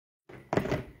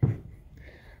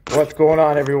What's going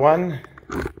on, everyone?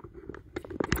 Let's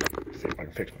see if I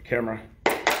can fix my camera.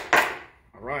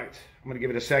 All right, I'm gonna give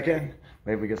it a second.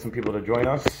 Maybe we get some people to join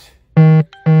us.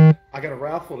 I got a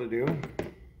raffle to do.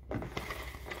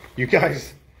 You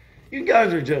guys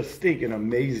are just stinking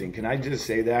amazing. Can I just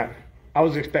say that? I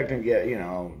was expecting to get,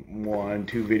 1,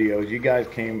 2 videos. You guys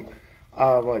came,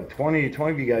 like 20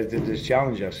 of you guys did this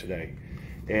challenge yesterday.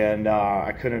 And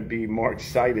I couldn't be more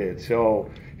excited.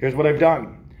 So here's what I've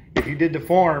done. If you did the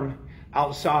form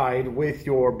outside with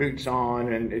your boots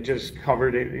on and it just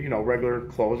covered it, regular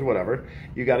clothes or whatever,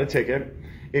 you got a ticket.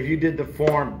 If you did the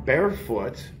form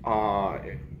barefoot out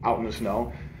in the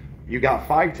snow, you got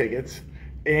 5 tickets.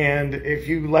 And if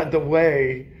you led the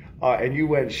way and you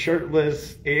went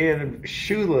shirtless and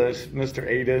shoeless, Mr.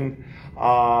 Aiden,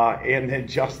 and then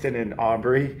Justin and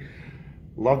Aubrey,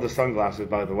 love the sunglasses,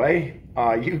 by the way.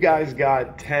 You guys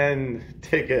got 10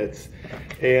 tickets,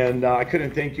 and I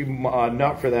couldn't thank you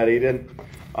enough for that, Aiden.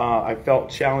 I felt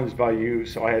challenged by you,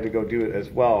 so I had to go do it as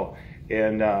well.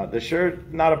 And the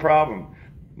shirt, not a problem.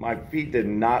 My feet did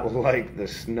not like the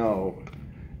snow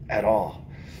at all.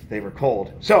 They were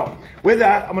cold. So with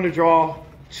that, I'm going to draw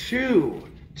two.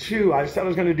 I said I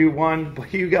was going to do 1,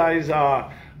 but you guys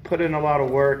put in a lot of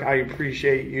work. I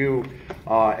appreciate you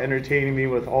entertaining me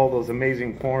with all those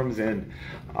amazing forms and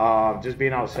just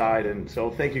being outside. And so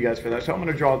thank you guys for that. So I'm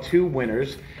going to draw 2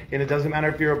 winners. And it doesn't matter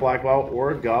if you're a black belt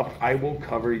or a GUP. I will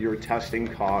cover your testing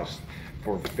costs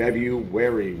for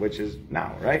February, which is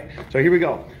now, right? So here we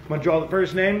go. I'm going to draw the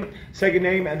first name, second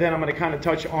name, and then I'm going to kind of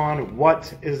touch on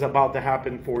what is about to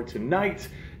happen for tonight,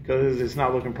 because it's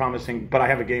not looking promising, but I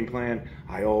have a game plan.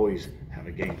 I always have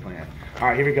a game plan. All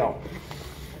right, here we go.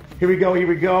 Here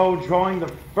we go. Drawing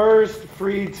the first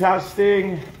free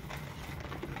testing.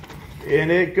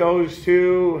 And it goes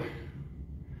to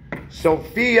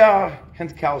Sophia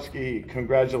Hentkowski.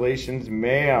 Congratulations,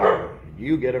 ma'am.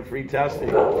 You get a free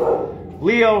testing.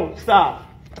 Leo, stop.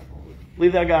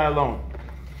 Leave that guy alone.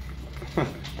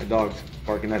 My dog's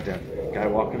barking at that guy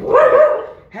walking.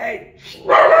 Hey,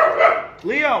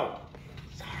 Leo.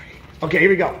 Sorry. Okay, here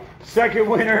we go. Second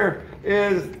winner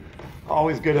is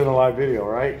always good in a live video,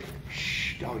 right?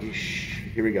 Shh, doggy, shh.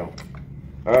 Here we go.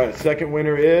 All right, second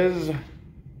winner is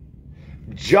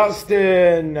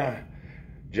Justin.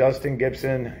 Justin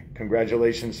Gibson.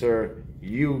 Congratulations, sir.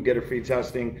 You get a free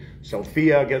testing.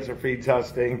 Sophia gets a free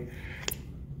testing.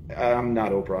 I'm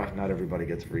not Oprah. Not everybody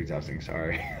gets free testing.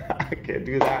 Sorry. I can't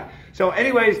do that. So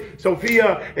anyways,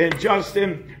 Sophia and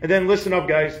Justin. And then listen up,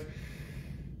 guys.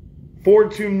 For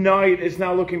tonight, it's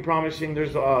not looking promising.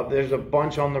 There's a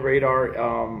bunch on the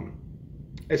radar.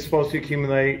 It's supposed to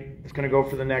accumulate. It's going to go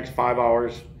for the next 5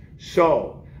 hours.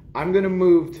 So I'm going to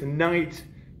move tonight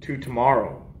to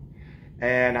tomorrow.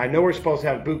 And I know we're supposed to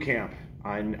have boot camp.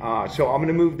 So I'm going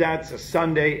to move that to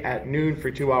Sunday at noon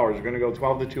for 2 hours. We're going to go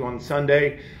 12 to 2 on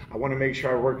Sunday. I want to make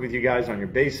sure I work with you guys on your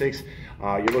basics.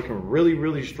 You're looking really,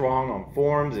 really strong on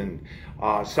forms, and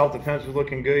self-defense is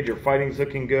looking good. Your fighting's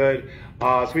looking good.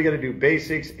 So we got to do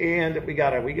basics, and we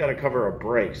got to cover a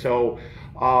break. So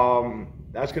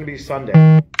that's going to be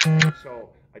Sunday. So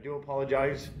I do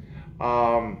apologize.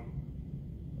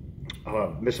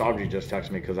 Miss Audrey just texted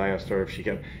me because I asked her if she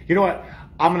can. You know what?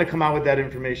 I'm going to come out with that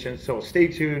information, so stay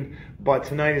tuned. But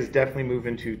tonight is definitely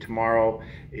moving to tomorrow,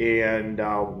 and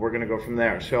we're going to go from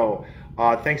there. So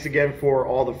thanks again for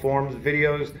all the forms,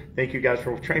 videos. Thank you guys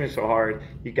for training so hard.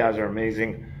 You guys are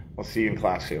amazing. I'll see you in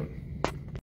class soon.